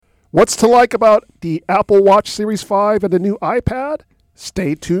What's to like about the Apple Watch Series 5 and the new iPad?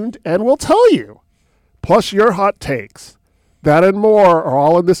 Stay tuned and we'll tell you. Plus your hot takes. That and more are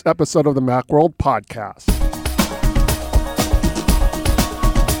all in this episode of the Macworld Podcast.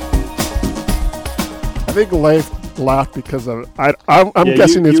 I think Leif laughed because of I'm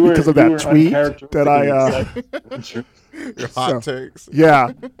guessing it's because of that tweet that I your hot takes.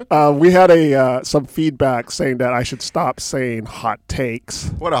 Yeah, we had some feedback saying that I should stop saying hot takes.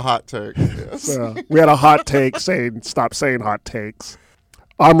 What a hot take! Yes. So we had a hot take saying stop saying hot takes.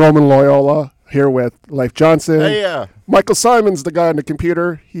 I'm Roman Loyola here with Leif Johnson. Hey, yeah. Michael Simon's the guy on the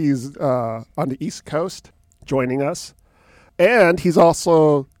computer. He's on the East Coast joining us, and he's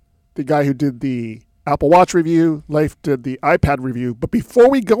also the guy who did the Apple Watch review. Leif did the iPad review. But before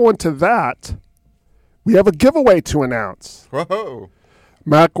we go into that, we have a giveaway to announce. Whoa.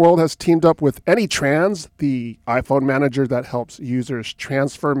 Macworld has teamed up with AnyTrans, the iPhone manager that helps users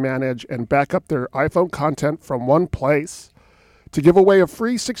transfer, manage, and back up their iPhone content from one place, to give away a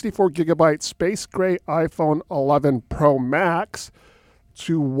free 64-gigabyte space gray iPhone 11 Pro Max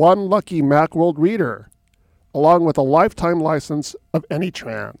to one lucky Macworld reader, along with a lifetime license of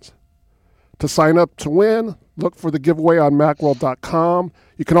AnyTrans. To sign up to win, look for the giveaway on Macworld.com.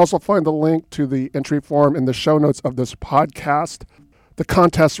 You can also find the link to the entry form in the show notes of this podcast. The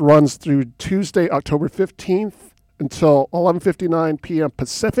contest runs through Tuesday, October 15th until 11:59 p.m.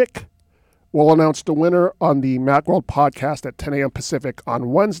 Pacific. We'll announce the winner on the Macworld Podcast at 10 a.m. Pacific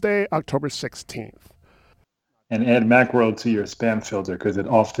on Wednesday, October 16th. And add Macworld to your spam filter, because it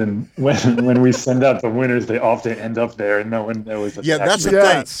often, when we send out the winners, they often end up there and no one knows. Yeah, that's the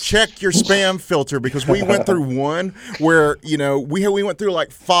thing. Check your spam filter, because we went through one where, we went through like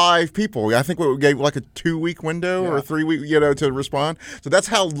 5 people. I think we gave like a 2-week window or a 3-week, to respond. So that's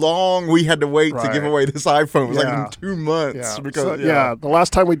how long we had to wait to give away this iPhone. It was like 2 months. Yeah. Because the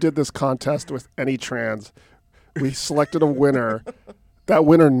last time we did this contest with AnyTrans, we selected a winner. That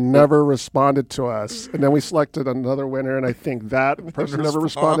winner never responded to us. And then we selected another winner, and I think that person never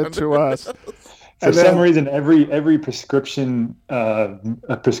responded to us. For some reason, every prescription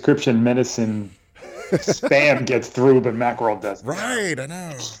medicine spam gets through, but Macworld doesn't. Right, I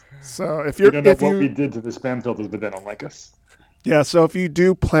know. So we don't know what we did to the spam filters, but they don't like us. Yeah, so if you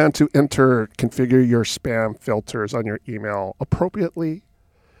do plan to configure your spam filters on your email appropriately,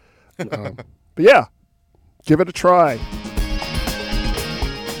 but yeah, give it a try.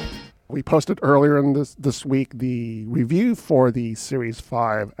 We posted earlier in this week the review for the Series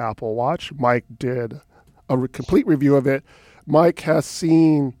 5 Apple Watch. Mike did a complete review of it. Mike has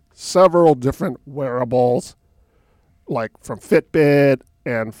seen several different wearables, like from Fitbit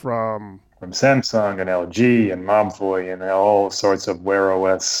and from Samsung and LG and Mobvoi and all sorts of Wear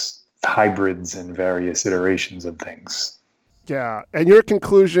OS hybrids and various iterations of things. Yeah, and your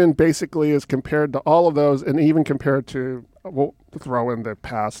conclusion basically is compared to all of those, and even compared to, we'll throw in the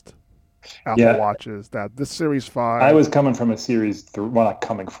past Apple Watches, that this Series 5. I was coming from a Series 3. Well, not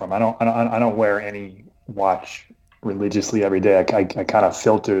coming from. I don't wear any watch religiously every day. I kind of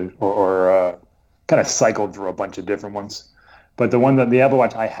filtered or kind of cycled through a bunch of different ones. But the Apple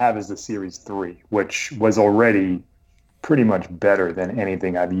Watch I have is the Series 3, which was already pretty much better than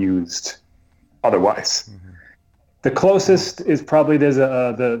anything I've used otherwise. Mm-hmm. The closest is probably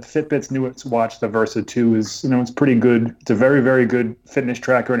the Fitbit's newest watch, the Versa 2, is it's pretty good. It's a very, very good fitness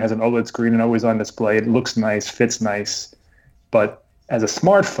tracker and has an OLED screen and always on display. It looks nice, fits nice, but as a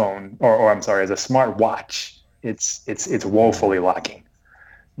smartphone or I'm sorry, as a smart watch, it's woefully lacking.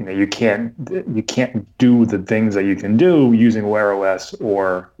 You can't do the things that you can do using Wear OS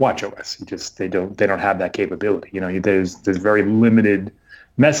or Watch OS. They don't have that capability. There's very limited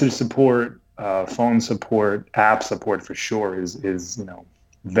message support. Phone support, app support for sure is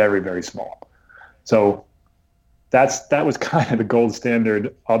very, very small. So that was kind of the gold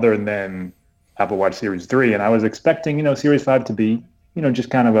standard, other than Apple Watch Series 3. And I was expecting, Series 5 to be, just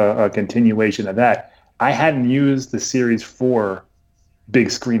kind of a continuation of that. I hadn't used the Series 4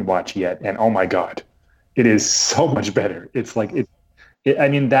 big screen watch yet, and oh my God, it is so much better. It's like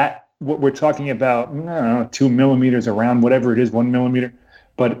what we're talking about, I don't know, 2 millimeters around, whatever it is, 1 millimeter,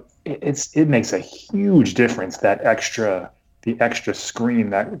 but it makes a huge difference, the extra screen,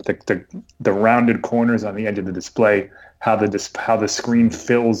 that the rounded corners on the edge of the display, how the screen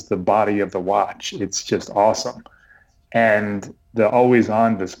fills the body of the watch. It's just awesome. And the always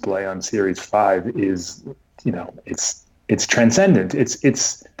on display on Series 5 is, it's transcendent.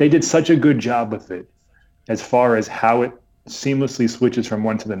 They did such a good job with it, as far as how it seamlessly switches from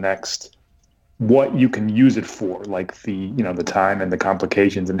one to the next, what you can use it for, like the time and the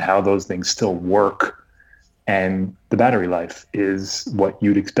complications and how those things still work And the battery life is what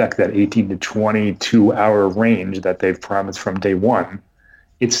you'd expect, that 18 to 22 hour range that they've promised from day one.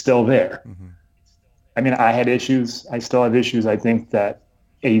 It's still there. Mm-hmm. I mean, I had issues. I still have issues. I think that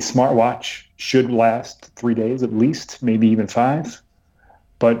a smartwatch should last 3 days at least, maybe even 5.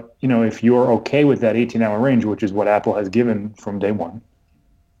 But, if you're okay with that 18-hour range, which is what Apple has given from day one,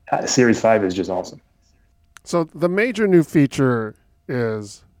 Series 5 is just awesome. So the major new feature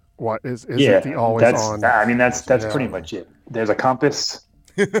is what is it the always on? I mean, that's pretty much it. There's a compass.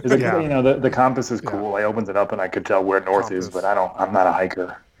 The compass is cool. I opened it up and I could tell where north is, but I'm not a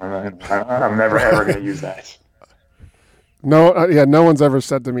hiker. I'm never ever going to use that. No, no one's ever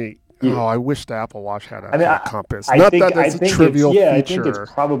said to me, "Oh, I wish the Apple Watch had a compass." I think that's a trivial feature. I think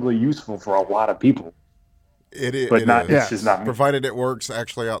it's probably useful for a lot of people. It is, but not. Is. It's just not. Provided it works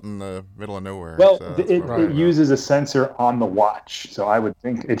actually out in the middle of nowhere. Well, it uses a sensor on the watch, so I would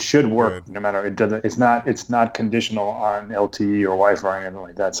think it should work. Good. No matter it doesn't. It's not conditional on LTE or Wi-Fi or anything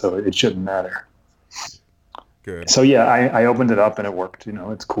like that, so it shouldn't matter. Good. So yeah, I opened it up and it worked.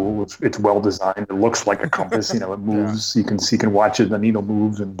 It's cool. It's well designed. It looks like a compass. It moves. Yeah. You can watch it. The needle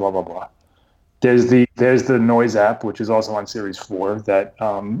moves and blah blah blah. There's the Noise app, which is also on Series 4 that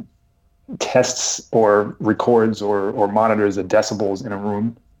tests or records or monitors the decibels in a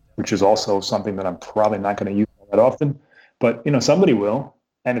room, which is also something that I'm probably not going to use that often. But somebody will,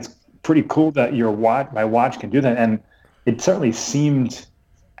 and it's pretty cool that my watch can do that, and it certainly seemed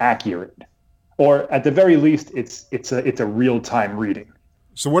accurate. Or at the very least, it's a real-time reading.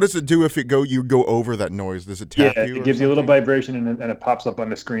 So what does it do if you go over that noise? Does it tap you? It gives you a little vibration, and it pops up on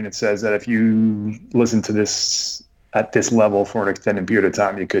the screen. It says that if you listen to this at this level for an extended period of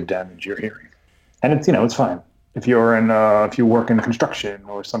time, you could damage your hearing. And it's fine. If you work in construction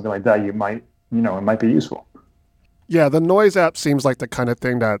or something like that, you might it might be useful. Yeah, the Noise app seems like the kind of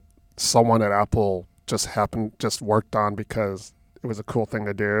thing that someone at Apple just worked on because it was a cool thing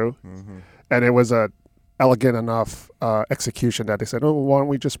to do. Mm-hmm. And it was a elegant enough execution that they said, "Oh, why don't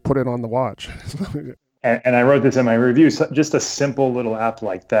we just put it on the watch?" and I wrote this in my review. So just a simple little app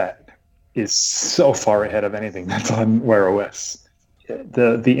like that is so far ahead of anything that's on Wear OS.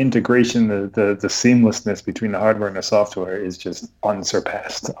 The integration, the seamlessness between the hardware and the software is just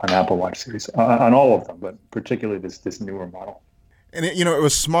unsurpassed on Apple Watch series, on all of them, but particularly this newer model. And it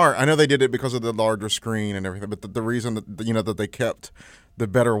was smart. I know they did it because of the larger screen and everything, but the reason that that they kept the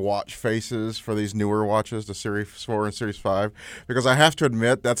better watch faces for these newer watches, the Series 4 and Series 5, because I have to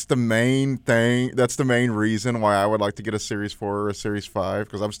admit that's the main thing. That's the main reason why I would like to get a Series 4 or a Series 5,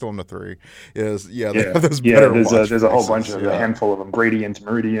 because I'm still in the 3. They have those better watch faces. There's a whole bunch of a handful of them. Gradient,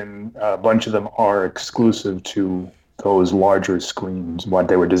 Meridian, a bunch of them are exclusive to those larger screens. What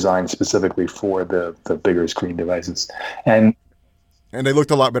they were designed specifically for the bigger screen devices, and they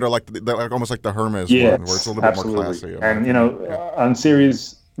looked a lot better, like almost like the Hermes one, where it's a little bit more classy. And on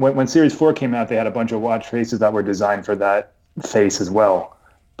Series when Series 4 came out, they had a bunch of watch faces that were designed for that face as well,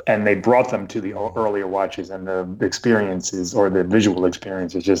 and they brought them to the earlier watches, and the experiences or the visual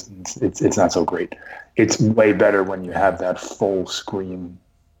experience is just it's not so great. It's way better when you have that full screen,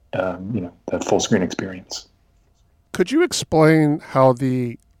 that full screen experience. Could you explain how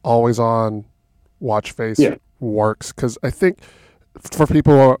the always-on watch face works? Because I think, for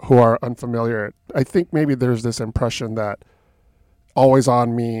people who are unfamiliar, I think maybe there's this impression that always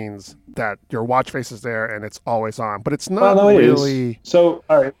on means that your watch face is there and it's always on, but it's not really. So,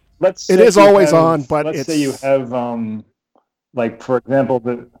 all right, it is always on, but let's say you have, like for example,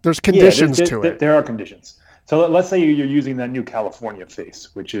 there's conditions to it. There are conditions. So let's say you're using that new California face,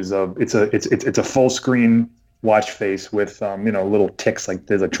 which is it's a full screen watch face with little ticks, like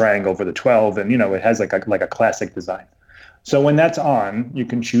there's a triangle for the 12, and it has like a classic design. So when that's on, you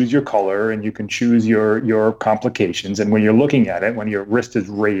can choose your color and you can choose your complications. And when you're looking at it, when your wrist is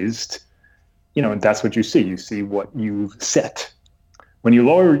raised, that's what you see. You see what you've set. When you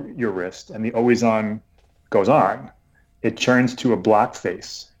lower your wrist and the always on goes on, it turns to a black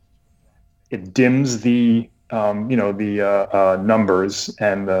face. It dims the numbers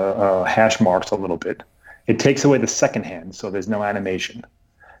and the hash marks a little bit. It takes away the second hand, so there's no animation.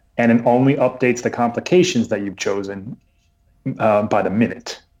 And it only updates the complications that you've chosen by the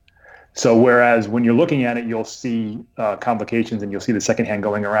minute. So whereas when you're looking at it, you'll see complications and you'll see the second hand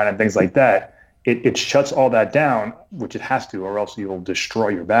going around and things like that. It shuts all that down, which it has to, or else you'll destroy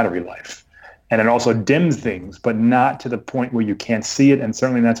your battery life. And it also dims things, but not to the point where you can't see it, and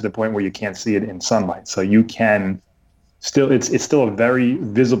certainly not to the point where you can't see it in sunlight. So you can still, it's still a very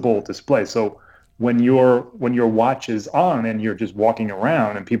visible display. So when your watch is on and you're just walking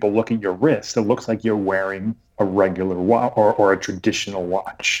around and people look at your wrist, it looks like you're wearing a regular watch or a traditional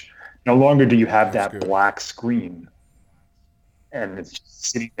watch. No longer do you have That's that good. black screen, and it's just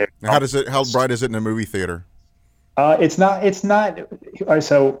sitting there. Now, how bright is it in a movie theater? It's not. It's not.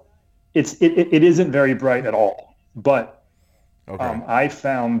 So it isn't very bright at all. But Okay. I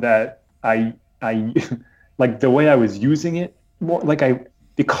found that I like the way I was using it more. Like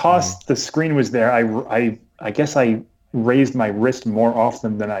because the screen was there. I guess I raised my wrist more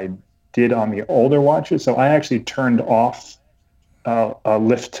often than I did on the older watches. So I actually turned off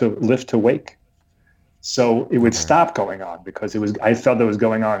lift to wake. So it would Okay. stop going on because I felt it was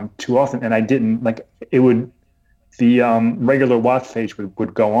going on too often, and I didn't like it would. The regular watch face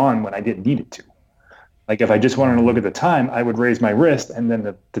would go on when I didn't need it to. Like if I just wanted to look at the time, I would raise my wrist and then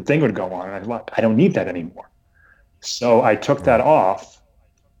the thing would go on. And I was like, I don't need that anymore. So I took that Right. off,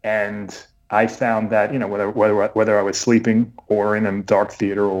 and I found that, whether I was sleeping or in a dark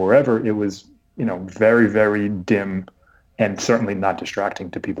theater or wherever, it was, very, very dim and certainly not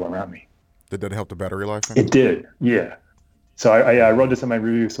distracting to people around me. Did that help the battery life? It did. Yeah. So I wrote this in my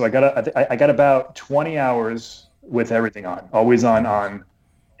review. So I got about 20 hours with everything on, always on,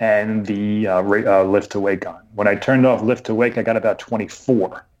 and the lift to wake on. When I turned off lift to wake, I got about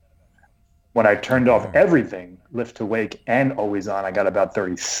 24. When I turned off everything, lift to wake and always on, I got about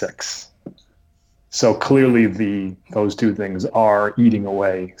 36. So clearly those two things are eating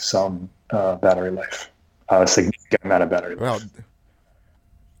away some battery life, a significant amount of battery life. Well,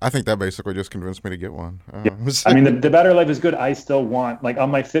 I think that basically just convinced me to get one. Yeah. I mean, the battery life is good. I still want, like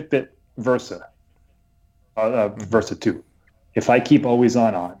on my Fitbit Versa, Versa 2, if I keep always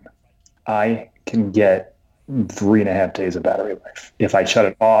on, I can get 3.5 days of battery life. If I shut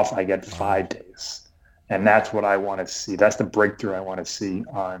it off, I get 5 days. And that's what I want to see. That's the breakthrough I want to see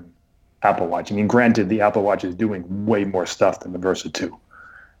on Apple Watch. I mean, granted, the Apple Watch is doing way more stuff than the Versa 2.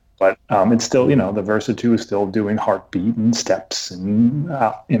 But it's still, the Versa 2 is still doing heartbeat and steps and,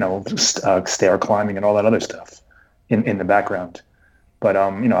 stair climbing and all that other stuff in the background. But,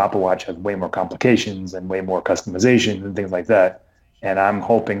 Apple Watch has way more complications and way more customization and things like that. And I'm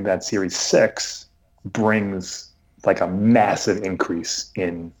hoping that Series 6 brings like a massive increase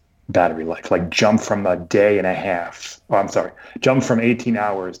in battery life, like jump from a day and a half. Oh, I'm sorry, jump from 18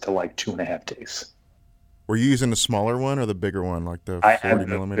 hours to like 2.5 days. Were you using the smaller one or the bigger one, like the I 40 have the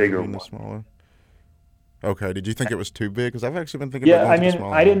millimeter? bigger The one. smaller? Okay. Did you think it was too big? Because I've actually been thinking Yeah, about I going to mean, the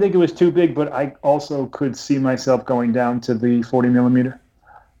smaller I didn't one. think it was too big, but I also could see myself going down to the 40 millimeter.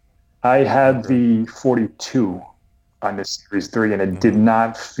 I had the 42 on the Series 3, and it did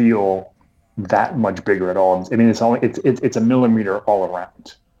not feel that much bigger at all. I mean, it's a millimeter all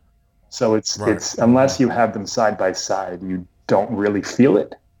around. So it's unless you have them side by side, you don't really feel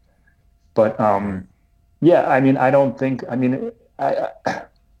it. But yeah, I mean, I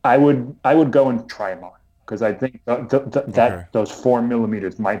would go and try them on because I think that those 4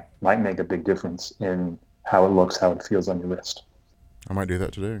 millimeters might make a big difference in how it looks, how it feels on your wrist. I might do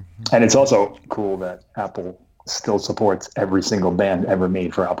that today. And it's also cool that Apple still supports every single band ever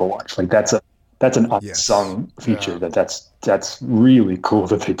made for Apple Watch. Like that's an unsung feature. That's really cool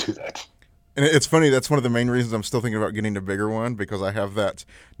that they do that. And it's funny, that's one of the main reasons I'm still thinking about getting the bigger one, because I have that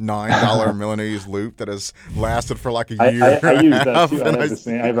 $9 Milanese loop that has lasted for like a year. I use that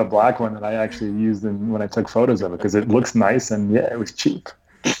too. I have a black one that I actually used when I took photos of it because it looks nice and it was cheap.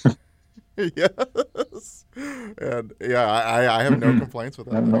 Yes. And I have no complaints with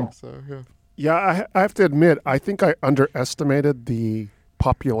that thing. So Yeah, I have to admit, I think I underestimated the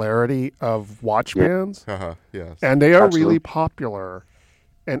popularity of watch bands. Yes. And they are really popular.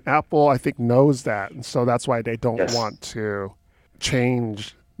 And Apple, I think, knows that. And so that's why they don't want to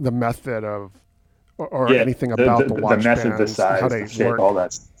change the method of or anything about the watch method, bands, the size, how they the shape, work. all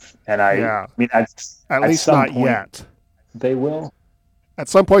that stuff. And I mean, at least not yet. They will. At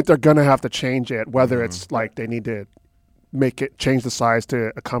some point, they're going to have to change it, whether it's like they need to change the size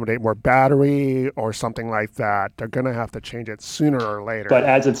to accommodate more battery or something like that. They're going to have to change it sooner or later. But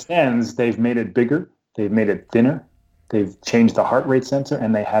as it stands, they've made it bigger. They've made it thinner. They've changed the heart rate sensor,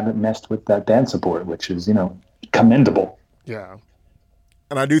 and they haven't messed with that band support, which is, commendable. Yeah.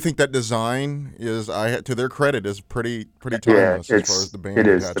 And I do think that design is, to their credit, is pretty timeless as far as the band. It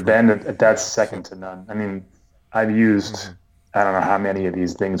is. The band, that's second to none. I mean, I've used, I don't know how many of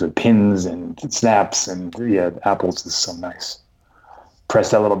these things with pins and snaps, and Apple's is so nice.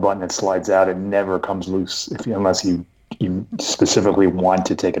 Press that little button, it slides out. It never comes loose unless you specifically want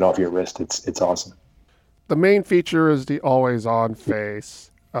to take it off your wrist. It's awesome. The main feature is the always-on face.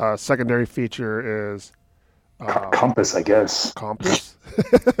 Secondary feature is compass, I guess. Compass.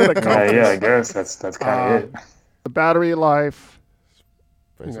 Yeah, I guess that's kind of it. The battery life.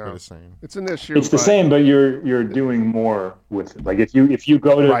 basically the same. It's an issue. It's the same, but you're doing more with it. Like if you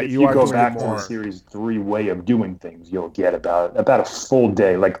go back to the Series 3 way of doing things, you'll get about a full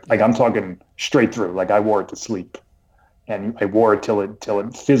day. Like I'm talking straight through. Like I wore it to sleep, and I wore it till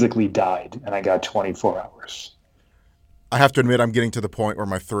it physically died, and I got 24 hours. I have to admit, I'm getting to the point where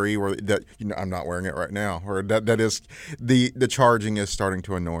my 3, where that I'm not wearing it right now, where that is the charging is starting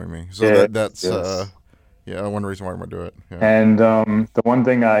to annoy me. So that's one reason why I'm gonna do it. Yeah. And the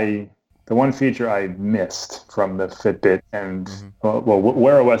one feature I missed from the Fitbit, and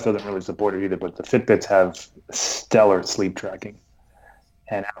Wear OS doesn't really support it either, but the Fitbits have stellar sleep tracking.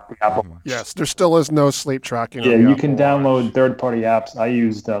 And Apple, yes, there still is no sleep tracking. Yeah, you can download third-party apps. I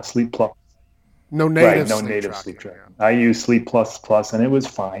used Sleep Plus. No native sleep tracking. Yeah. I use Sleep Plus, and it was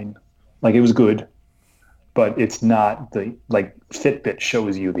fine. Like it was good, but it's not like Fitbit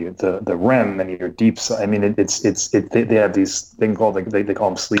shows you the REM and your deep. I mean, they have these thing called they call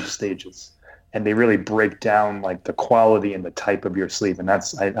them sleep stages, and they really break down like the quality and the type of your sleep. And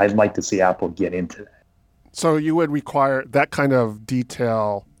I'd like to see Apple get into that. So you would require that kind of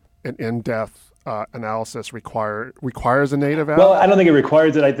detail and in-depth analysis requires a native app? Well, I don't think it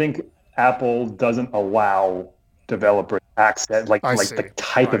requires it. I think Apple doesn't allow developers access, like the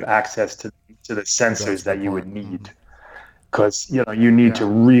type of access to the sensors that you would need, because you need to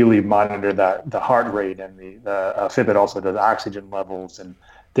really monitor the heart rate, and the Fitbit also does oxygen levels, and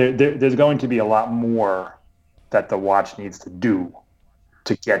there's going to be a lot more that the watch needs to do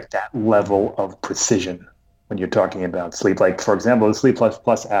to get that level of precision when you're talking about sleep. Like for example, the Sleep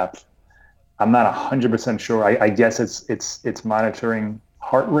Plus app, I'm not 100% sure. I guess it's monitoring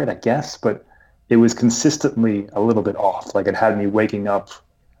heart rate, I guess, but it was consistently a little bit off. Like it had me waking up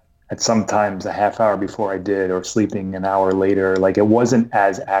at sometimes a half hour before I did, or sleeping an hour later. Like it wasn't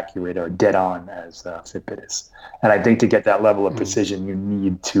as accurate or dead on as Fitbit is. And I think to get that level of precision, you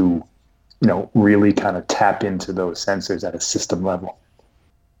need to, really kind of tap into those sensors at a system level.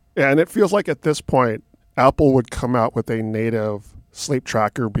 Yeah, and it feels like at this point, Apple would come out with a native sleep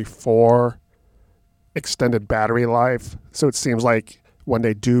tracker before extended battery life. So it seems like when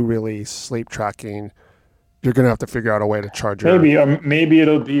they do release sleep tracking, you're going to have to figure out a way to charge it. Maybe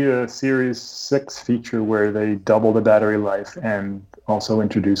it'll be a Series 6 feature where they double the battery life and also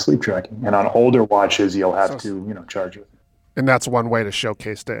introduce sleep tracking. And on older watches, you'll have to charge it. And that's one way to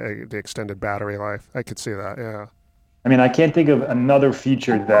showcase the extended battery life. I could see that, yeah. I mean, I can't think of another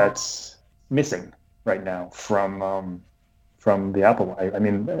feature that's missing right now from the Apple. I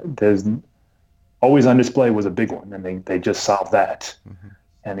mean, there's always on display was a big one, and they just solved that. Mm-hmm.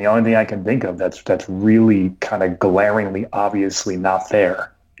 And the only thing I can think of that's really kind of glaringly obviously not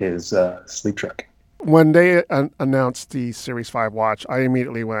there is sleep tracking. When they announced the Series 5 watch, I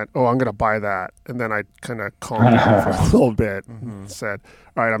immediately went, I'm going to buy that. And then I kind of calmed down for a little bit and said,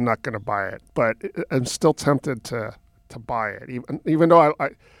 all right, I'm not going to buy it. But I'm still tempted to buy it, even though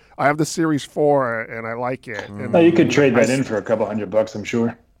I have the Series 4 and I like it. And you could trade that in for a couple $100, I'm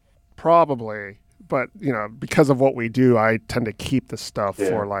sure. Probably. But, because of what we do, I tend to keep the stuff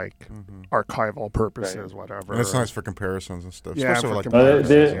for archival purposes, whatever. And it's nice for comparisons and stuff. Yeah, especially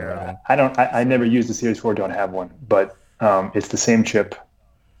comparisons. I never used the Series 4, don't have one, but it's the same chip.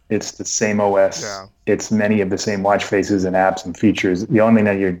 It's the same OS. Yeah. It's many of the same watch faces and apps and features. The only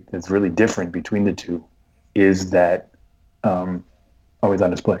thing that's really different between the two is that always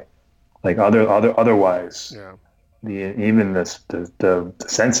on display. Like otherwise. Yeah. Even the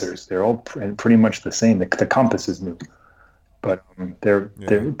sensors, they're all pretty much the same. The compass is new, but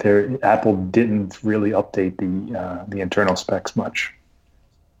Apple didn't really update the internal specs much.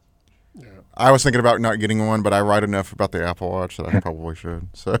 Yeah. I was thinking about not getting one, but I write enough about the Apple Watch that I probably should.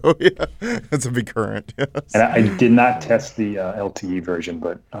 So yeah, it's a big current. Yes. And I did not test the LTE version,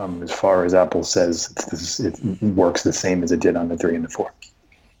 but as far as Apple says, it works the same as it did on the 3 and the 4.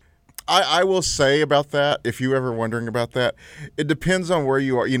 I will say about that, if you're ever wondering about that, it depends on where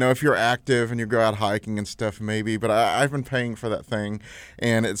you are. If you're active and you go out hiking and stuff, maybe. But I've been paying for that thing,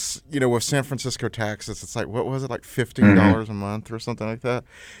 and it's, with San Francisco taxes, it's like, what was it, like $15 a month or something like that?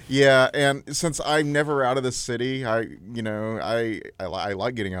 Yeah, and since I'm never out of the city, I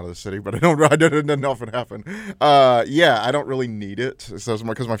like getting out of the city, but it doesn't often happen. I don't really need it, so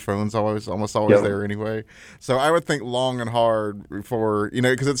because my phone's almost always there anyway. So I would think long and hard before,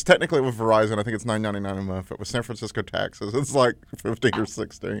 because it's technically with Verizon, I think it's $9.99 a month. But with San Francisco taxes, it's like $15 or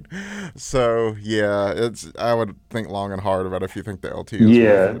 $16. So yeah, I would think long and hard about if you think the LTE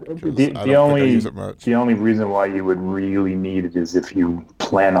is worth it, I don't think I use it much. The only reason why you would really need it is if you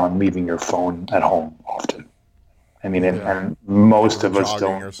plan on leaving your phone at home often. I mean, and most of us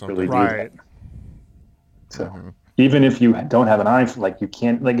don't really do that. So. even if you don't have an iPhone, like you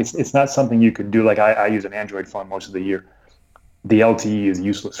can't, like it's not something you can do. Like I use an Android phone most of the year. The LTE is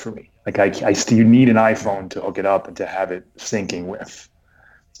useless for me. Like I still you need an iPhone to hook it up and to have it syncing with.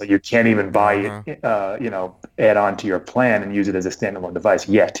 So you can't even buy it, add on to your plan and use it as a standalone device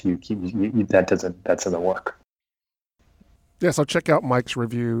yet. That doesn't work. Yeah, so check out Mike's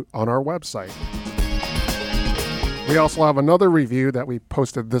review on our website. We also have another review that we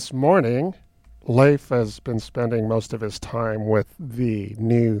posted this morning. Leif has been spending most of his time with the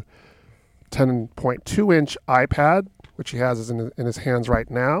new 10.2-inch iPad, which he has in his hands right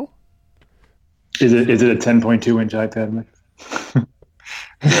now. Is it a 10.2-inch iPad?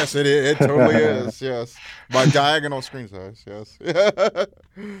 Yes, it is. It totally is. Yes, by diagonal screen size. Yes.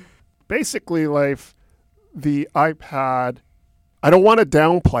 Basically, Leif, the iPad, I don't want to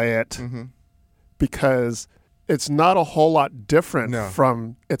downplay it because it's not a whole lot different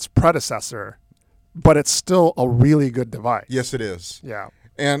from its predecessor, but it's still a really good device. Yes, it is. Yeah.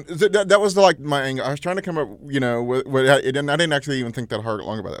 And that was like my angle. I was trying to come up, with I didn't actually even think that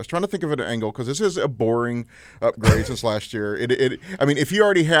long about it. I was trying to think of an angle because this is a boring upgrade since last year. I mean, if you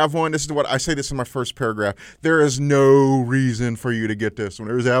already have one, this is what I say this in my first paragraph. There is no reason for you to get this one.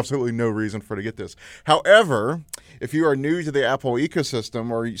 There is absolutely no reason for you to get this. However, if you are new to the Apple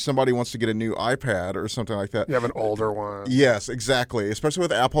ecosystem or somebody wants to get a new iPad or something like that. You have an older one. Yes, exactly. Especially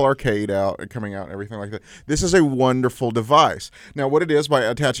with Apple Arcade coming out and everything like that. This is a wonderful device. Now, what it is, by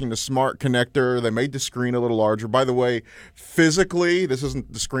attaching the smart connector, they made the screen a little larger. By the way, physically, this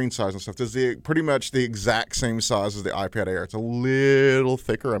isn't the screen size and stuff. This is pretty much the exact same size as the iPad Air. It's a little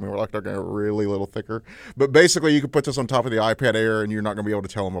thicker. I mean, we're like talking a really little thicker. But basically, you could put this on top of the iPad Air and you're not going to be able to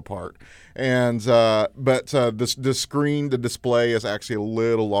tell them apart. And the screen, the display is actually a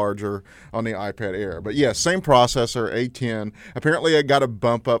little larger on the iPad Air. But yeah, same processor, A10. Apparently, it got a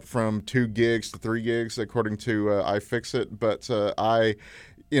bump up from 2 gigs to 3 gigs, according to iFixit. But I,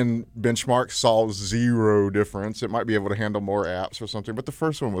 in benchmark, saw zero difference. It might be able to handle more apps or something, but the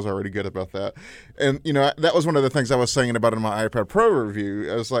first one was already good about that. And, that was one of the things I was saying about in my iPad Pro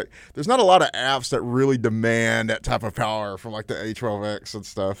review. I was like, there's not a lot of apps that really demand that type of power from like the A12X and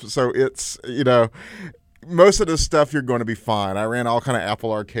stuff. So it's, most of the stuff you're going to be fine. I ran all kind of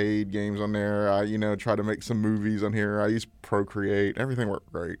Apple Arcade games on there. I, tried to make some movies on here. I used Procreate. Everything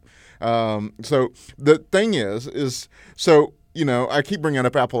worked great. So the thing is I keep bringing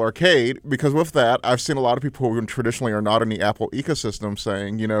up Apple Arcade because with that, I've seen a lot of people who traditionally are not in the Apple ecosystem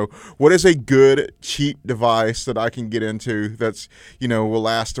saying, what is a good, cheap device that I can get into that's, will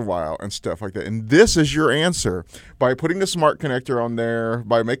last a while and stuff like that. And this is your answer. By putting the smart connector on there,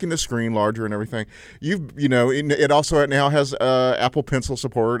 by making the screen larger and everything, it also now has Apple Pencil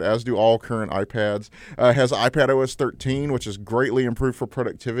support, as do all current iPads. Has iPadOS 13, which is greatly improved for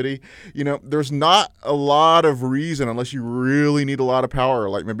productivity. There's not a lot of reason, unless you really need a lot of power,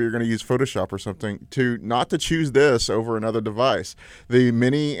 like maybe you're going to use Photoshop or something, not to choose this over another device. The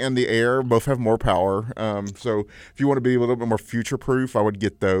Mini and the Air both have more power. So if you want to be a little bit more future-proof, I would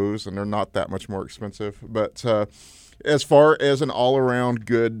get those, and they're not that much more expensive. But as far as an all-around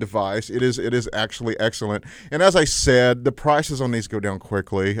good device, it is actually excellent. And as I said, the prices on these go down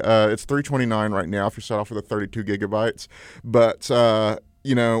quickly. It's $329 right now if you start off with the 32 gigabytes. But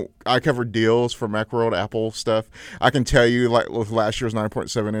I cover deals for Macworld Apple stuff. I can tell you, like with last year's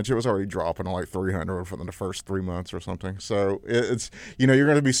 9.7 inch, it was already dropping to like $300 for the first 3 months or something. So it's you're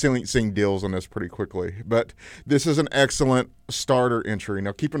going to be seeing deals on this pretty quickly. But this is an excellent starter entry.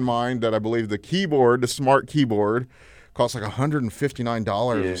 Now keep in mind that I believe the smart keyboard, costs like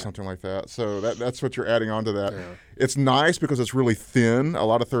 $159 or something like that. So that's what you're adding on to that. Yeah. It's nice because it's really thin. A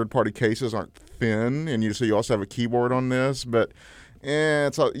lot of third-party cases aren't thin, and so you also have a keyboard on this, but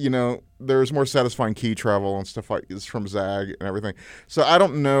it's there's more satisfying key travel and stuff like this from Zag and everything. So I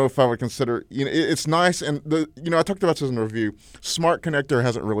don't know if I would consider, it's nice. And I talked about this in the review. Smart connector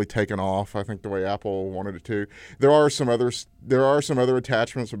hasn't really taken off, I think, the way Apple wanted it to. There are some other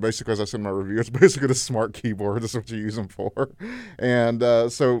attachments, but basically, as I said in my review, it's basically the smart keyboard. That's what you use them for. And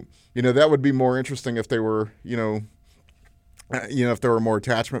so that would be more interesting if they were, if there were more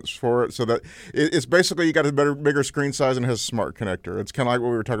attachments for it, so that it's basically you got a bigger screen size and it has a smart connector. It's kind of like what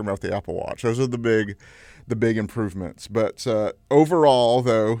we were talking about with the Apple Watch. Those are the big improvements. But overall,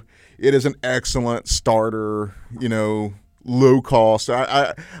 though, it is an excellent starter. Low cost.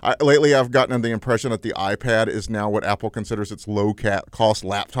 I lately I've gotten the impression that the iPad is now what Apple considers its low cost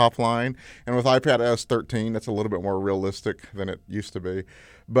laptop line, and with iPadOS 13, that's a little bit more realistic than it used to be.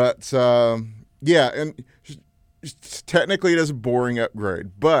 But and technically it is a boring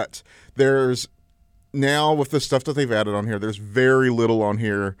upgrade, but there's now with the stuff that they've added on here, there's very little on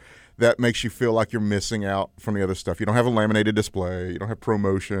here that makes you feel like you're missing out from the other stuff. You don't have a laminated display. You don't have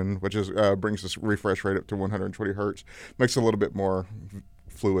ProMotion, which is brings this refresh rate up to 120 hertz. Makes it a little bit more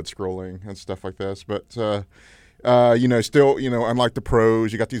fluid scrolling and stuff like this. But still, unlike the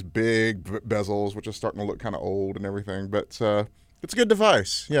Pros, you got these big bezels, which is starting to look kind of old and everything. But it's a good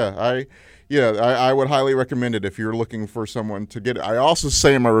device. I would highly recommend it if you're looking for someone to get it. I also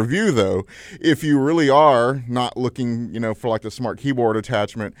say in my review, though, if you really are not looking, for like the smart keyboard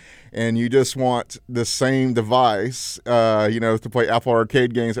attachment and you just want the same device, to play Apple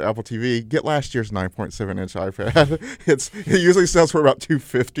Arcade games or Apple TV, get last year's 9.7-inch iPad. It usually sells for about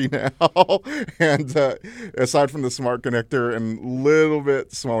 $250 now. And aside from the smart connector and little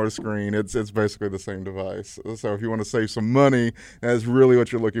bit smaller screen, it's basically the same device. So if you want to save some money, that's really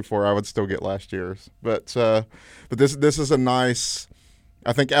what you're looking for, I would still get last year's. But this is a nice.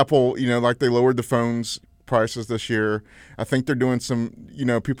 I think Apple, like they lowered the phones prices this year. I think they're doing some.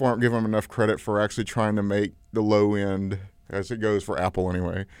 People aren't giving them enough credit for actually trying to make the low end, as it goes for Apple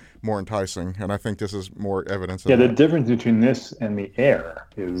anyway, more enticing. And I think this is more evidence. Yeah, the difference between this and the Air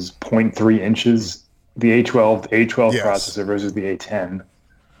is 0.3 inches. The A12 yes. processor versus the A10.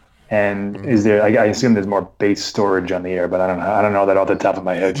 And is there? I assume there's more base storage on the Air, but I don't know that off the top of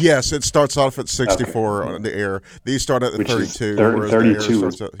my head. Yes, it starts off at 64 on the Air. These start at 32. 32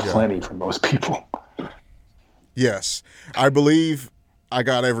 is plenty for most people. Yes, I believe I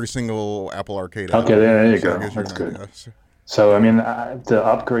got every single Apple Arcade. Okay, there you go. That's good. So I mean, to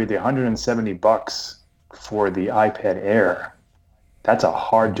upgrade the $170 for the iPad Air, that's a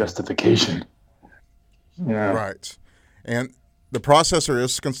hard justification. Yeah. Right, and the processor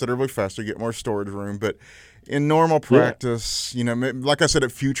is considerably faster. You get more storage room, but in normal practice, like I said,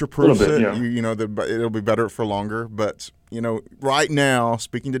 it future-proofs it. It'll be better for longer. But right now,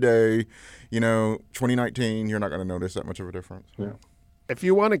 speaking today, 2019, you're not going to notice that much of a difference. Yeah. If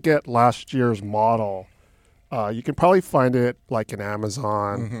you want to get last year's model, you can probably find it like in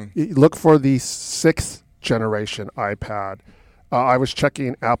Amazon. Mm-hmm. You look for the 6th generation iPad. I was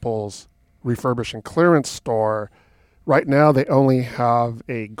checking Apple's refurbish and clearance store. Right now, they only have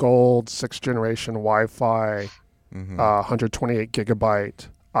a gold 6th generation Wi-Fi, 128 gigabyte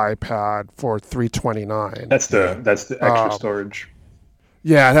iPad for $329. That's the extra storage.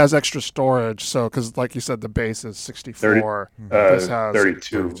 Yeah, it has extra storage. So, because like you said, the base is 64. This has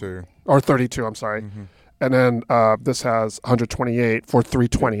 32. Or 32. I'm sorry. Mm-hmm. And then this has 128 for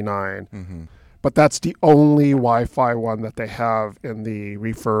 $329. Mm-hmm. But that's the only Wi-Fi one that they have in the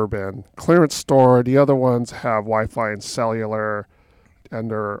refurb and clearance store. The other ones have Wi-Fi and cellular, and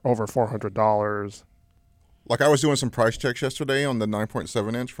they're over $400. Like I was doing some price checks yesterday on the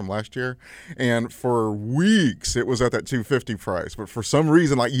 9.7-inch from last year, and for weeks it was at that $250 price. But for some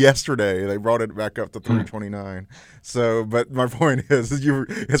reason, like yesterday, they brought it back up to $329. So, but my point is,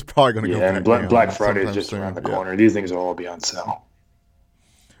 it's probably going to go back down. Black Friday is just around the corner. These things will all be on sale.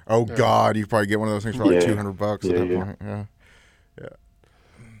 Oh God, you probably get one of those things for like $200 at that point. Yeah.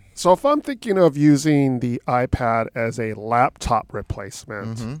 So if I'm thinking of using the iPad as a laptop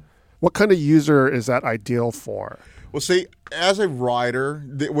replacement, what kind of user is that ideal for? Well, see, as a writer,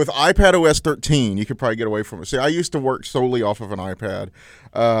 with iPad OS 13, you could probably get away from it. See, I used to work solely off of an iPad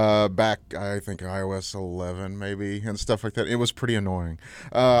back, I think, iOS 11 maybe, and stuff like that. It was pretty annoying.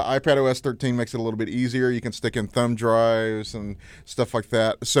 iPad OS 13 makes it a little bit easier. You can stick in thumb drives and stuff like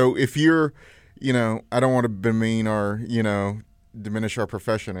that. So if you're, I don't want to bemean or, diminish our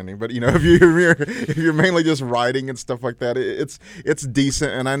profession any, but if you're mainly just writing and stuff like that, it's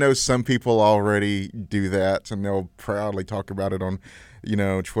decent. And I know some people already do that, and they'll proudly talk about it on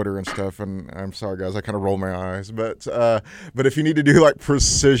Twitter and stuff. And I'm sorry guys, I kind of roll my eyes, but if you need to do like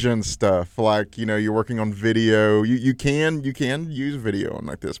precision stuff, like you're working on video, you can use video on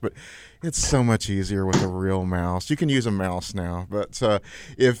like this, but it's so much easier with a real mouse. You can use a mouse now, but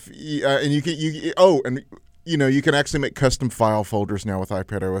you can actually make custom file folders now with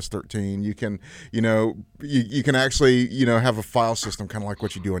iPad OS 13. You can, you can actually, have a file system kind of like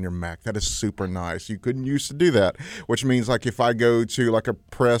what you do on your Mac. That is super nice. You couldn't used to do that, which means like if I go to like a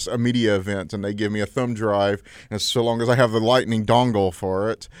media event and they give me a thumb drive, and so long as I have the Lightning dongle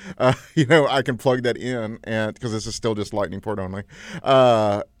for it, I can plug that in, and because this is still just Lightning port only.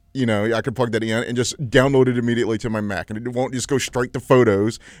 I can plug that in and just download it immediately to my Mac. And it won't just go straight to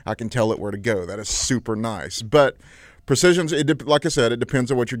photos. I can tell it where to go. That is super nice. But precision, like I said, it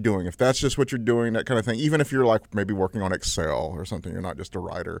depends on what you're doing. If that's just what you're doing, that kind of thing, even if you're like maybe working on Excel or something, you're not just a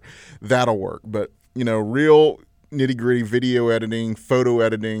writer, that'll work. But, real nitty-gritty video editing, photo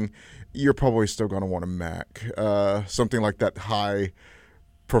editing, you're probably still going to want a Mac. Something like that high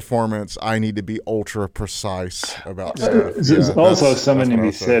performance, I need to be ultra precise about stuff. There's also something to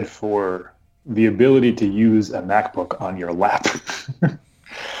be said for the ability to use a MacBook on your lap.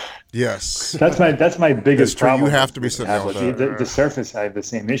 Yes, that's my biggest problem. You have to be sitting down with that. The Surface I have the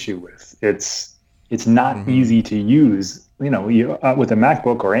same issue with. It's not easy to use. You with a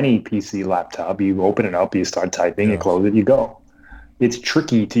MacBook or any PC laptop, you open it up, you start typing, you close it, you go. It's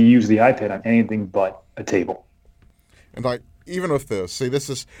tricky to use the iPad on anything but a table. And even with this, see, this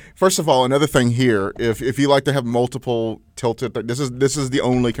is, first of all, another thing here. If you like to have multiple tilted, this is the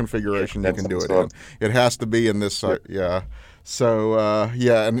only configuration you can do it in. It has to be in this. Yeah. So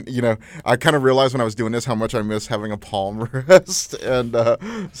and I kind of realized when I was doing this how much I miss having a palm rest, and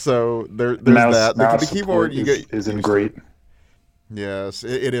so there's that. The keyboard isn't great. Yes,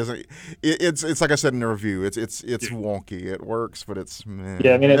 it isn't. It's like I said in the review. It's wonky. It works, but it's meh.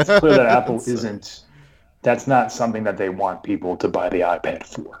 Yeah. I mean, it's clear that Apple isn't. That's not something that they want people to buy the iPad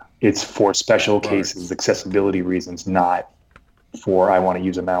for. It's for special cases, accessibility reasons, not for I want to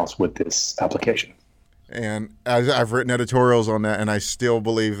use a mouse with this application. And I've written editorials on that, and I still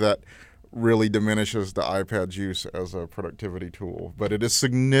believe that really diminishes the iPad's use as a productivity tool. But it is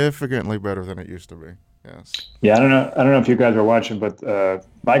significantly better than it used to be. Yes. Yeah, I don't know if you guys are watching, but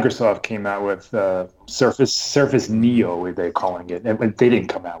Microsoft came out with Surface Neo, they're calling it. They didn't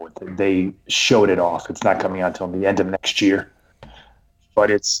come out with it. They showed it off. It's not coming out until the end of next year. But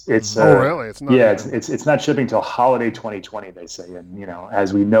it's really? It's not. Yeah, it's not shipping till holiday 2020, they say. And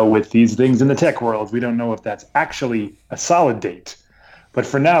as we know with these things in the tech world, we don't know if that's actually a solid date. But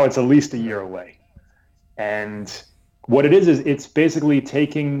for now, it's at least a year away. And what it is it's basically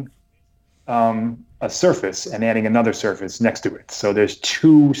taking a Surface and adding another Surface next to it. So there's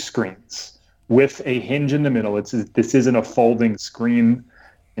two screens with a hinge in the middle. This isn't a folding screen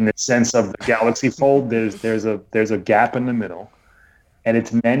in the sense of the Galaxy Fold. There's a gap in the middle. And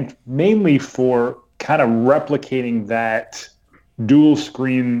it's meant mainly for kind of replicating that dual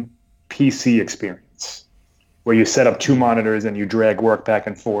screen PC experience where you set up two monitors and you drag work back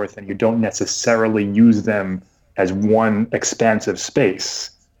and forth and you don't necessarily use them as one expansive space,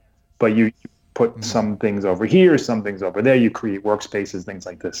 but you put some things over here, some things over there, you create workspaces, things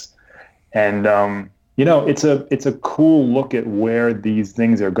like this. And it's a cool look at where these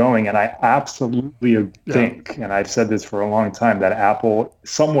things are going. And I absolutely think, and I've said this for a long time, that Apple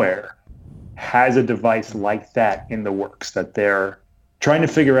somewhere has a device like that in the works, that they're trying to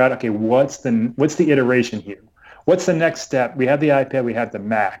figure out, okay, what's the iteration here? What's the next step? We have the iPad, we have the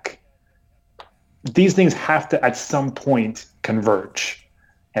Mac. These things have to, at some point, converge.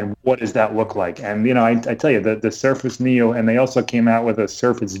 And what does that look like? And, I tell you, the Surface Neo, and they also came out with a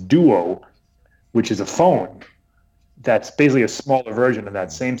Surface Duo, which is a phone that's basically a smaller version of that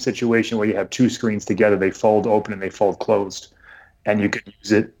same situation where you have two screens together. They fold open and they fold closed. And you can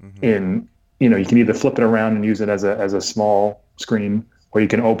use it in, you can either flip it around and use it as a small screen, or you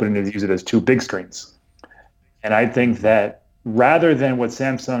can open it and use it as two big screens. And I think that rather than what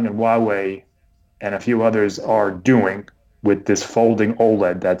Samsung and Huawei and a few others are doing with this folding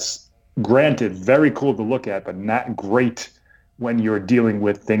OLED, that's granted very cool to look at, but not great when you're dealing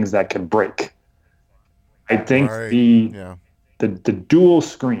with things that can break. I think the dual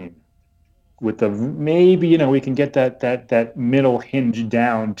screen with the maybe we can get that middle hinge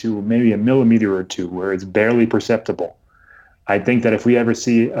down to maybe a millimeter or two where it's barely perceptible. I think that if we ever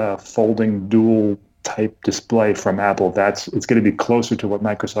see a folding dual type display from Apple, it's going to be closer to what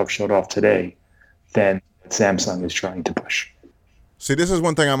Microsoft showed off today than what Samsung is trying to push. See, this is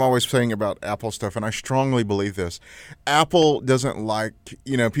one thing I'm always saying about Apple stuff, and I strongly believe this. Apple doesn't like,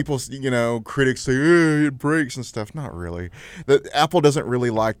 people, critics say, it breaks and stuff. Not really. Apple doesn't really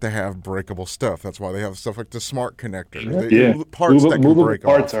like to have breakable stuff. That's why they have stuff like the smart connector. Parts that can break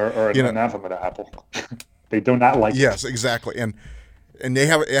off. Parts are an anathema to Apple. They do not like it. Yes, exactly. And it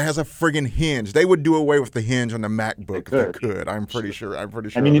has a friggin' hinge. They would do away with the hinge on the MacBook if they could. I'm pretty sure. I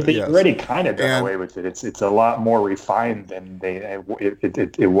mean, they already kind of done away with it. It's a lot more refined than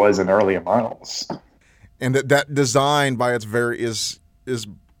it was in earlier models. And that design by its is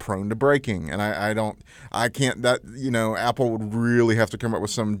prone to breaking. And Apple would really have to come up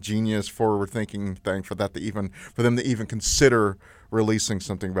with some genius forward-thinking thing for them to even consider releasing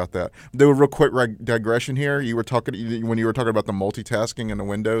something about that. Do a real quick digression here. When you were talking about the multitasking in the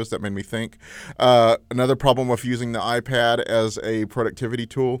Windows, that made me think. Another problem with using the iPad as a productivity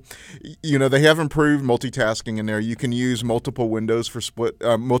tool, they have improved multitasking in there. You can use multiple windows for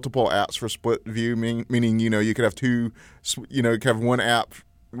multiple apps for split view, meaning you could have two, you could have one app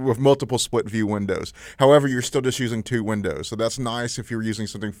with multiple split view windows. However, you're still just using 2 windows. So that's nice if you're using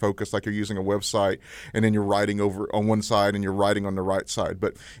something focused, like you're using a website and then you're writing over on one side and you're writing on the right side.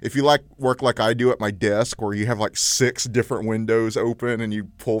 But if you work like I do at my desk, where you have like 6 different windows open and you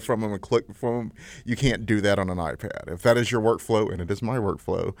pull from them and click from them, you can't do that on an iPad. If that is your workflow, and it is my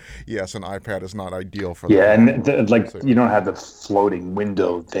workflow, yes, an iPad is not ideal for that. Yeah, and you don't have the floating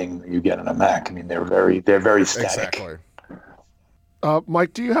window thing that you get on a Mac. I mean, they're very static. Exactly.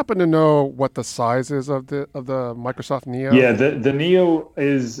 Mike, do you happen to know what the size is of the Microsoft Neo? Yeah, the Neo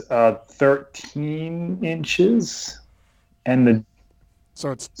is 13 inches, and so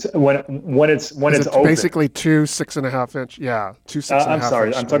it's when it's open, basically 2 6.5 inch. Yeah, 2 6.5. I'm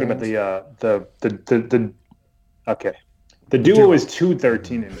sorry, I'm talking about the okay. The Duo is 2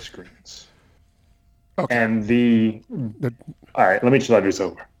 13-inch screens. Okay. And all right, let me slide this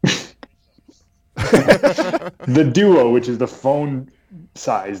over. The Duo, which is the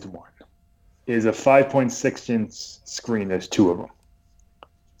phone-sized one, is a 5.6-inch screen. There's 2 of them.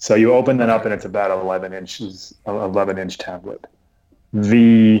 So you open that up, and it's about 11-inch tablet.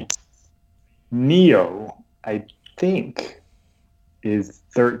 The Neo, I think, is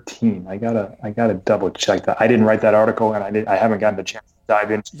 13. I gotta double check that. I didn't write that article, and I haven't gotten the chance to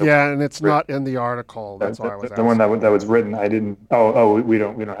dive into. Yeah, and it's not in the article. That's why I was the one that was written. I didn't. Oh, we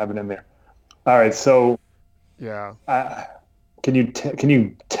don't have it in there. All right, so yeah, can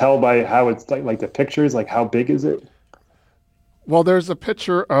you tell by how it's like the pictures, like how big is it? Well, there's a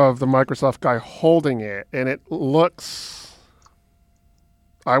picture of the Microsoft guy holding it, and it looks,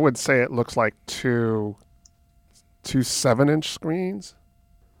 I would say it looks like two 7-inch screens,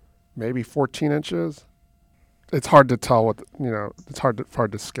 maybe 14 inches. It's hard to tell it's hard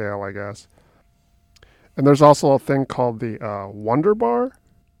to scale, I guess. And there's also a thing called the Wonder Bar.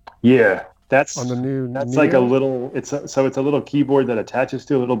 Yeah. That's on the new That's Neo? like a little. It's a little keyboard that attaches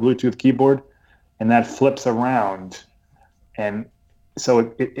to a little Bluetooth keyboard, and that flips around, and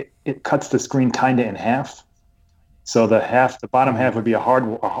so it cuts the screen kind of in half. So the bottom half would be a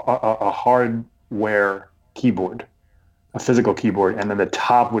hardware keyboard, a physical keyboard, and then the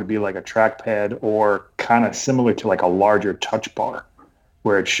top would be like a trackpad, or kind of similar to like a larger touch bar,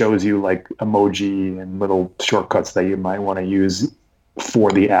 where it shows you like emoji and little shortcuts that you might want to use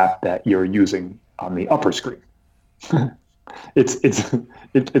for the app that you're using on the upper screen.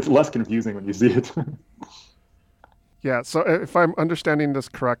 It's less confusing when you see it. Yeah, so if I'm understanding this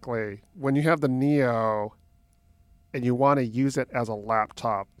correctly, when you have the Neo and you want to use it as a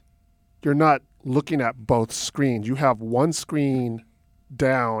laptop, you're not looking at both screens. You have one screen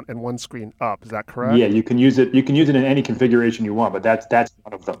down and one screen up. Is that correct? Yeah, you can use it. You can use it in any configuration you want, but that's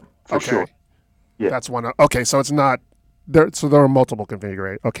one of them for sure. Yeah, that's one. Okay, so it's not there. So there are multiple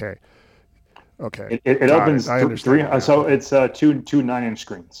configurations. Okay. It opens three. So it's two 9-inch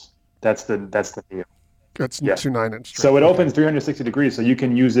screens. That's the Neo. It's 2 9-inch. So it opens 360 degrees, so you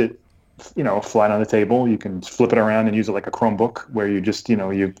can use it, flat on the table. You can flip it around and use it like a Chromebook, where you just, you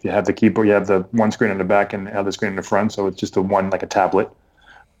have the keyboard, you have the one screen on the back and the other screen in the front, so it's just a one like a tablet.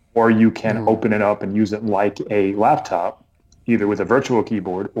 Or you can open it up and use it like a laptop, either with a virtual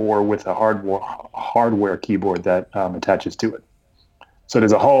keyboard or with a hardware keyboard that attaches to it. So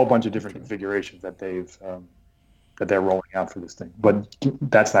there's a whole bunch of different configurations that they're rolling out for this thing, but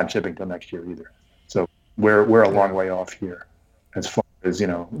that's not shipping till next year either. So we're a long way off here, as far as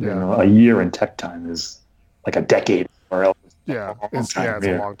a year in tech time is like a decade or else. It's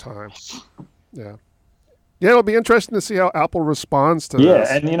a long time. Yeah, it'll be interesting to see how Apple responds to this.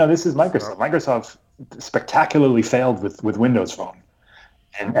 Yeah, and this is Microsoft. So. Microsoft spectacularly failed with Windows Phone,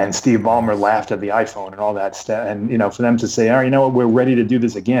 and Steve Ballmer laughed at the iPhone and all that stuff. And for them to say, "Oh, you know what? We're ready to do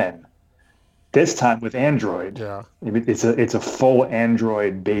this again." This time with Android. Yeah, it's a full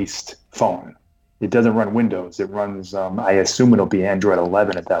Android-based phone. It doesn't run Windows. It runs. I assume it'll be Android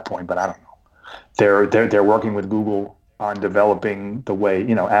 11 at that point, but I don't know. They're working with Google on developing the way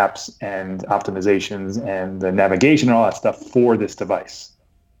apps and optimizations and the navigation and all that stuff for this device,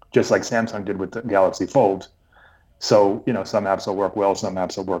 just like Samsung did with the Galaxy Fold. So some apps will work well, some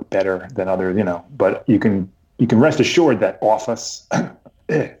apps will work better than others. But you can rest assured that Office,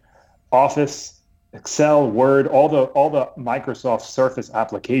 Excel, Word, all the Microsoft Surface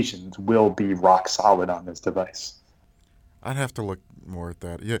applications will be rock solid on this device. I'd have to look more at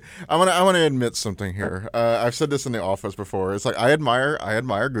that. Yeah, I want to admit something here. I've said this in the office before. It's like I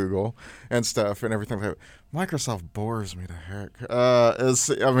admire Google and stuff and everything. Microsoft bores me to heck.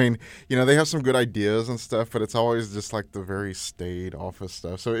 They have some good ideas and stuff, but it's always just like the very staid office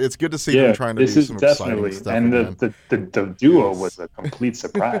stuff. So it's good to see them trying to do some exciting stuff. And the Duo was a complete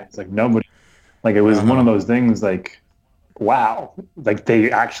surprise. Like nobody, like it was one of those things. Like wow, like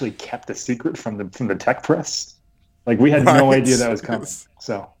they actually kept the secret from the tech press. Like we had no idea that was coming.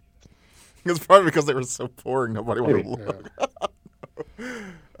 So it's probably because they were so boring, nobody wanted to look.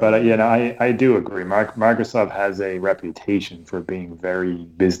 But I do agree. Microsoft has a reputation for being very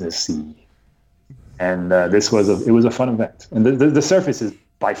businessy, and it was a fun event. And the Surface is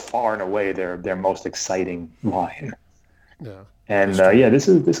by far and away their most exciting line. Yeah. And this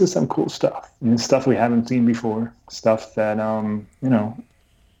is some cool stuff. Stuff we haven't seen before. Stuff that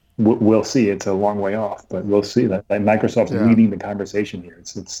we'll see. It's a long way off, but we'll see that Microsoft's leading the conversation here.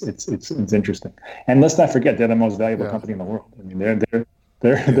 It's interesting. And let's not forget they're the most valuable company in the world. I mean,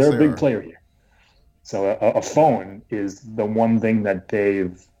 they're a big player here. So a phone is the one thing that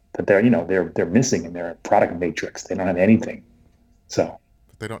they're missing in their product matrix. They don't have anything. So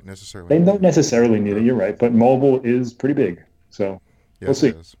they don't necessarily need it. You're right, but mobile is pretty big. So we'll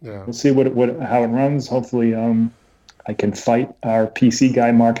see. Yeah. We'll see how it runs. Hopefully, I can fight our PC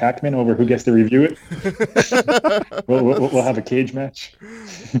guy Mark Hackman over who gets to review it. We'll have a cage match.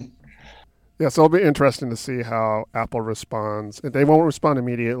 Yeah, so it'll be interesting to see how Apple responds. They won't respond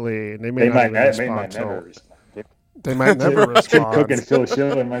immediately, and they might never respond. Cook and Phil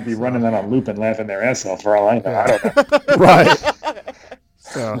Schiller might be running that on loop and laughing their ass off for all I know. I don't know. Right.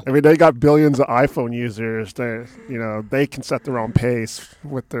 So, I mean, they got billions of iPhone users. They can set their own pace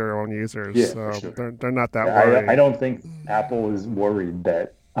with their own users. Yeah, so sure. they're not that worried. I don't think Apple is worried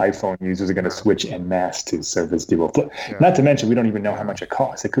that iPhone users are going to switch en masse to Surface Duo. Not to mention, we don't even know how much it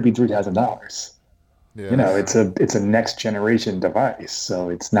costs. It could be $3,000. Yeah. It's a next generation device, so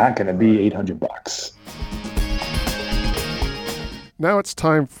it's not going to be $800. Now it's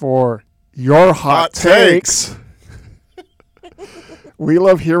time for your hot takes. We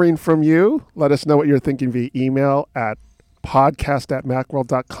love hearing from you. Let us know what you're thinking via email at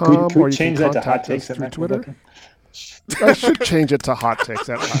podcast@macworld.com. Can we change that to hot takes through Twitter? I should change it to hot takes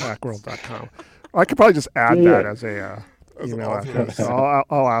at macworld.com. I could probably just add that as a email after. So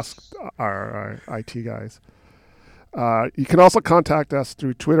I'll ask our IT guys. You can also contact us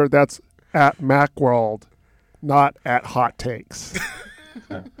through Twitter. That's at Macworld, not at Hot Takes.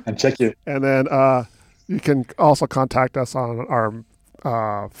 And check it. And then you can also contact us on our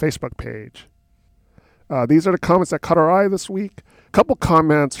Facebook page. These are the comments that caught our eye this week. A couple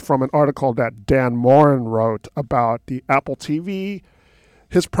comments from an article that Dan Morin wrote about the Apple TV.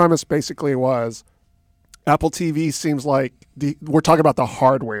 His premise basically was Apple TV seems like we're talking about the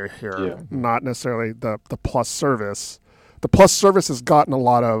hardware here, not necessarily the Plus service. The Plus service has gotten a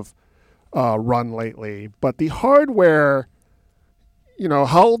lot of run lately, but the hardware,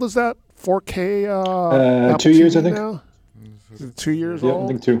 how old is that 4K? 2 years, I think. Now? Is it 2 years old? I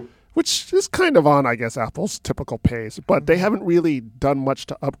think 2. Which is kind of on, I guess, Apple's typical pace, but they haven't really done much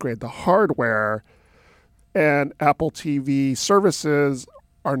to upgrade the hardware. And Apple TV services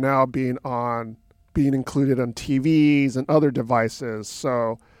are now being included on TVs and other devices.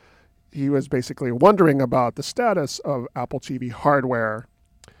 So he was basically wondering about the status of Apple TV hardware.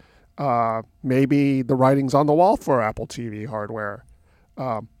 Maybe the writing's on the wall for Apple TV hardware.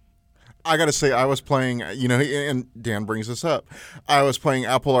 I got to say, I was playing, and Dan brings this up. I was playing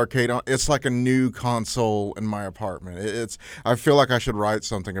Apple Arcade. It's like a new console in my apartment. I feel like I should write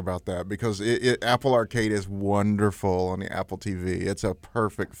something about that because Apple Arcade is wonderful on the Apple TV. It's a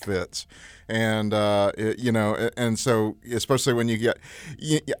perfect fit. And, and so especially when you get,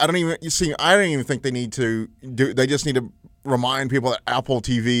 I don't even think they need to they just need to remind people that Apple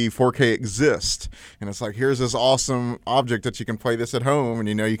TV 4K exists. And it's like, here's this awesome object that you can play this at home. And,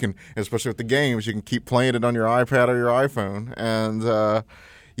 you can, especially with the games, you can keep playing it on your iPad or your iPhone. And,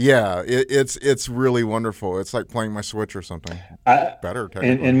 it's really wonderful. It's like playing my Switch or something. Better,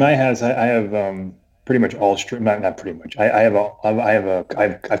 technically. In my house, I have pretty much all stream. Not pretty much. I've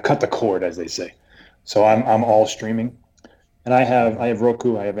cut the cord, as they say. So I'm all streaming. And I have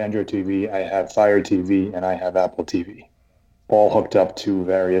Roku, I have Android TV, I have Fire TV, and I have Apple TV. All hooked up to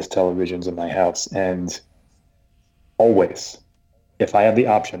various televisions in my house. And always, if I have the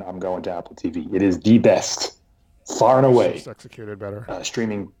option, I'm going to Apple TV. It is the best, far and away. It's executed better.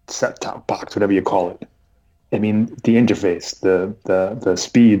 Streaming set-top box, whatever you call it. I mean, the interface, the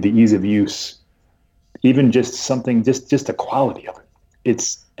speed, the ease of use, even just something, just the quality of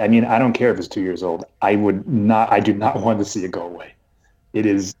it. I don't care if it's 2 years old. I do not want to see it go away. It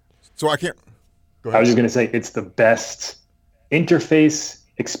is. So I can't. Go ahead. I was just going to say, it's the best interface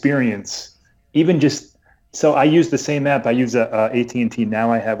experience. Even just, so I use the same app. I use a AT&T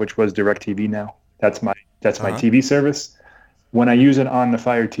Now I have, which was DirecTV Now. That's my TV service. When I use it on the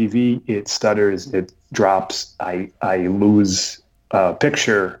Fire TV, it stutters, it drops. I lose a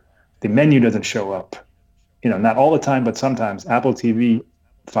picture. The menu doesn't show up. not all the time, but sometimes Apple TV,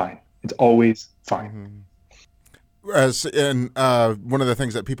 fine. It's always fine. One of the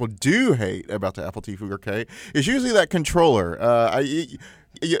things that people do hate about the Apple TV 4K is usually that controller.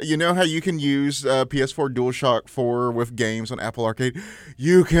 You know how you can use PS4 DualShock 4 with games on Apple Arcade?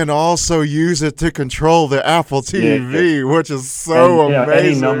 You can also use it to control the Apple TV, which is so amazing.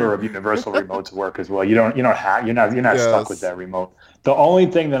 Any number of universal remotes work as well. You're not stuck with that remote. The only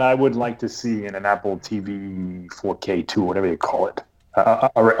thing that I would like to see in an Apple TV 4K 2, whatever you call it,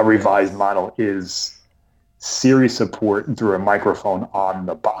 a revised model, is Siri support through a microphone on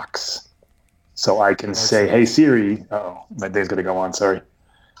the box. So I can say, "Hey Siri," my day's gonna go on, sorry.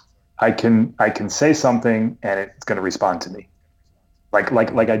 I can say something and it's gonna respond to me. Like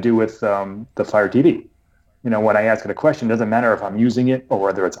I do with the Fire TV. When I ask it a question, it doesn't matter if I'm using it or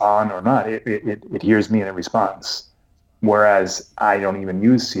whether it's on or not, it hears me and it responds. Whereas I don't even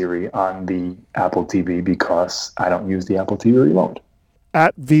use Siri on the Apple TV because I don't use the Apple TV remote.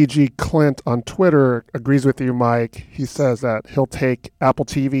 At VG Clint on Twitter agrees with you, Mike. He says that he'll take Apple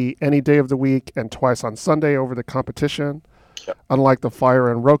TV any day of the week and twice on Sunday over the competition. Yep. Unlike the Fire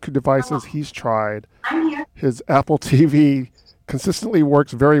and Roku devices he's tried, his Apple TV consistently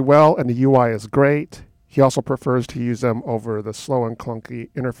works very well and the UI is great. He also prefers to use them over the slow and clunky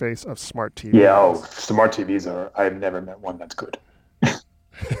interface of smart TVs. Yeah, smart TVs I've never met one that's good.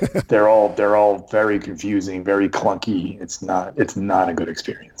 They're all very confusing, very clunky. It's not a good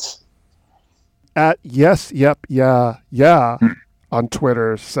experience. At on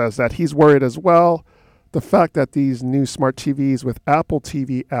Twitter says that he's worried as well. The fact that these new smart TVs with Apple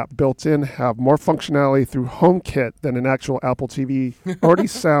TV app built in have more functionality through HomeKit than an actual Apple TV already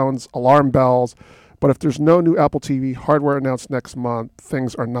sounds alarm bells. But if there's no new Apple TV hardware announced next month,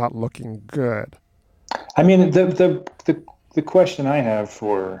 things are not looking good. I mean, the question I have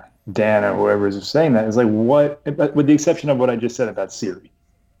for Dan or whoever is saying that is like, what, with the exception of what I just said about Siri,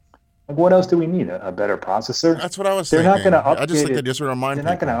 what else do we need? A better processor? That's what I was thinking. They're not going to update I just think they just remind They're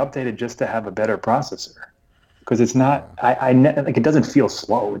not going to update it just to have a better processor, because it's not. Like it doesn't feel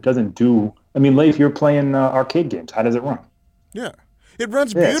slow. It doesn't do. I mean, Leif, you're playing arcade games. How does it run? Yeah, it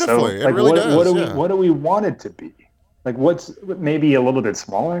runs beautifully. So, it really does. What do we want it to be? Like, what's maybe a little bit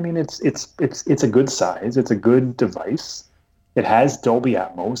smaller? I mean, it's a good size. It's a good device. It has Dolby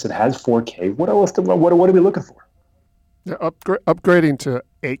Atmos. It has 4K. What else? What are we looking for? Yeah, upgrading to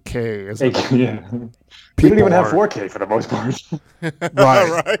 8K is 8K, yeah. We don't even have 4K for the most part.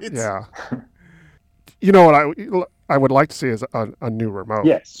 Right. Yeah. You know what I would like to see is a new remote.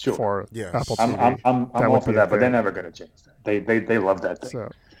 Yes, sure. For Apple TV. I'm all for that, but they're never going to change that. They love that thing. So,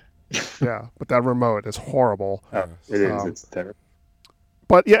 yeah, but that remote is horrible. It is. It's terrible.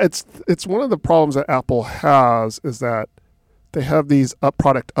 But yeah, it's one of the problems that Apple has is that they have these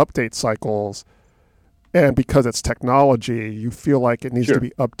product update cycles. And because it's technology, you feel like it needs to be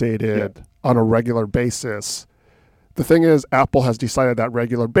updated on a regular basis. The thing is, Apple has decided that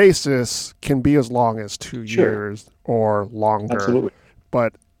regular basis can be as long as 2 years or longer. Absolutely.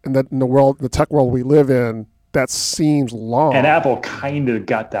 But in the tech world we live in, that seems long. And Apple kind of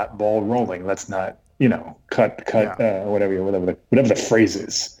got that ball rolling. Let's not, cut whatever the phrase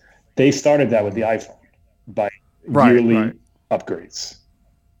is. They started that with the iPhone by yearly upgrades.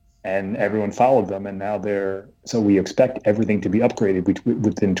 And everyone followed them, and now so we expect everything to be upgraded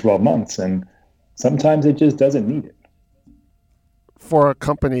within 12 months, and sometimes it just doesn't need it. For a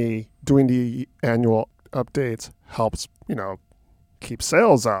company, doing the annual updates helps, keep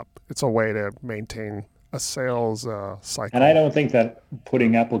sales up. It's a way to maintain a sales cycle. And I don't think that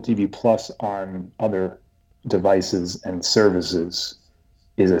putting Apple TV Plus on other devices and services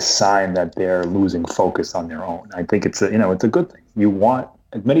is a sign that they're losing focus on their own. I think it's a good thing. You want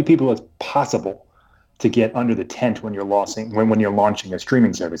as many people as possible to get under the tent when you're launching a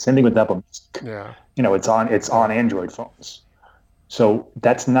streaming service. Same thing with Apple Music. Yeah. It's on Android phones. So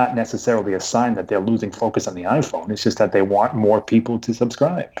that's not necessarily a sign that they're losing focus on the iPhone. It's just that they want more people to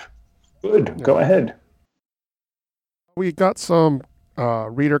subscribe. Good. Yeah. Go ahead. We got some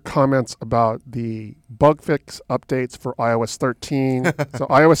reader comments about the bug fix updates for iOS 13. So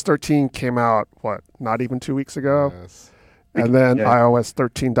iOS 13 came out, not even 2 weeks ago? Yes. And then iOS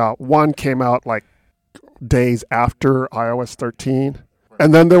 13.1 came out like days after iOS 13.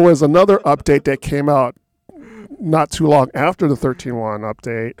 And then there was another update that came out not too long after the 13.1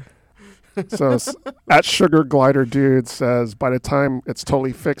 update. So at Sugar Glider Dude says, by the time it's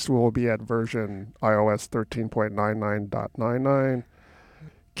totally fixed, we will be at version iOS 13.99.99.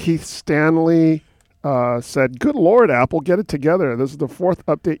 Keith Stanley said, good Lord, Apple, get it together. This is the 4th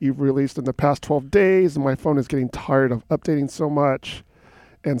update you've released in the past 12 days, and my phone is getting tired of updating so much.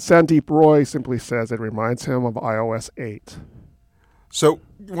 And Sandeep Roy simply says it reminds him of iOS 8. So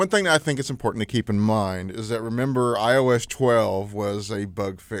one thing that I think it's important to keep in mind is that, remember, iOS 12 was a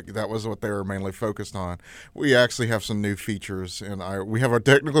bug fix. That was what they were mainly focused on. We actually have some new features, and we have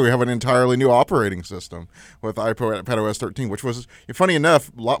an entirely new operating system with iPadOS 13, which was, funny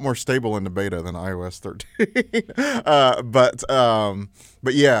enough, a lot more stable in the beta than iOS 13.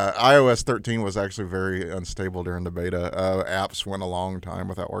 But yeah, iOS 13 was actually very unstable during the beta. Apps went a long time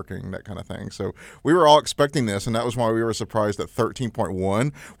without working, that kind of thing. So we were all expecting this, and that was why we were surprised that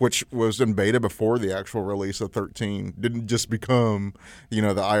 13.1, which was in beta before the actual release of 13, didn't just become, the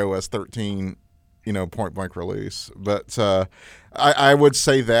iOS 13, point blank release. But I would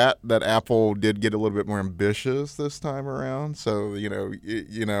say that Apple did get a little bit more ambitious this time around. So,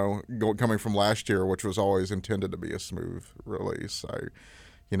 coming from last year, which was always intended to be a smooth release,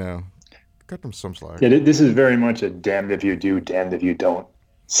 cut them some slack. Yeah, this is very much a damned if you do, damned if you don't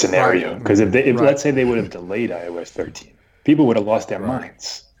scenario. Because if let's say they would have delayed iOS 13, people would have lost their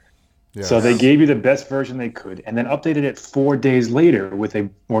minds. Yes. So they gave you the best version they could, and then updated it 4 days later with a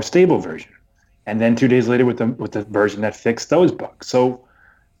more stable version, and then 2 days later with the version that fixed those bugs. So,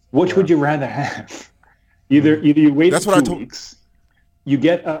 which would you rather have? Either you wait for 2 weeks, you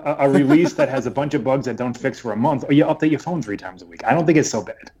get a release that has a bunch of bugs that don't fix for a month, or you update your phone 3 times a week. I don't think it's so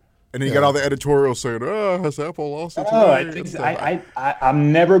bad. And then you got all the editorials saying, has Apple lost its way?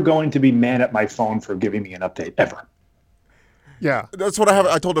 I'm never going to be mad at my phone for giving me an update, ever. Yeah. That's what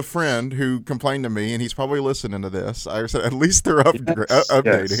I told a friend who complained to me, and he's probably listening to this. I said, at least they're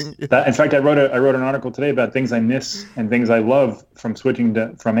updating. Yes. In fact, I wrote an article today about things I miss and things I love from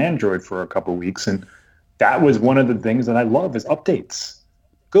switching from Android for a couple of weeks, and that was one of the things that I love is updates.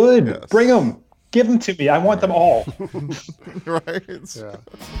 Good. Yes. Bring them. Give them to me. I want them all. Right. Yeah.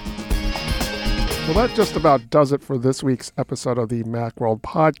 Well, that just about does it for this week's episode of the Macworld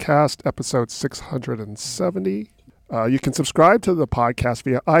Podcast, episode 670. You can subscribe to the podcast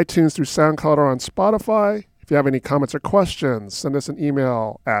via iTunes, through SoundCloud, or on Spotify. If you have any comments or questions, send us an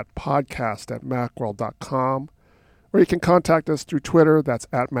email at podcast@macworld.com, or you can contact us through Twitter, that's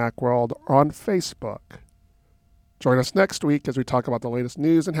 @Macworld, or on Facebook. Join us next week as we talk about the latest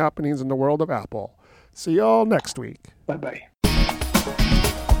news and happenings in the world of Apple. See y'all next week. Bye-bye.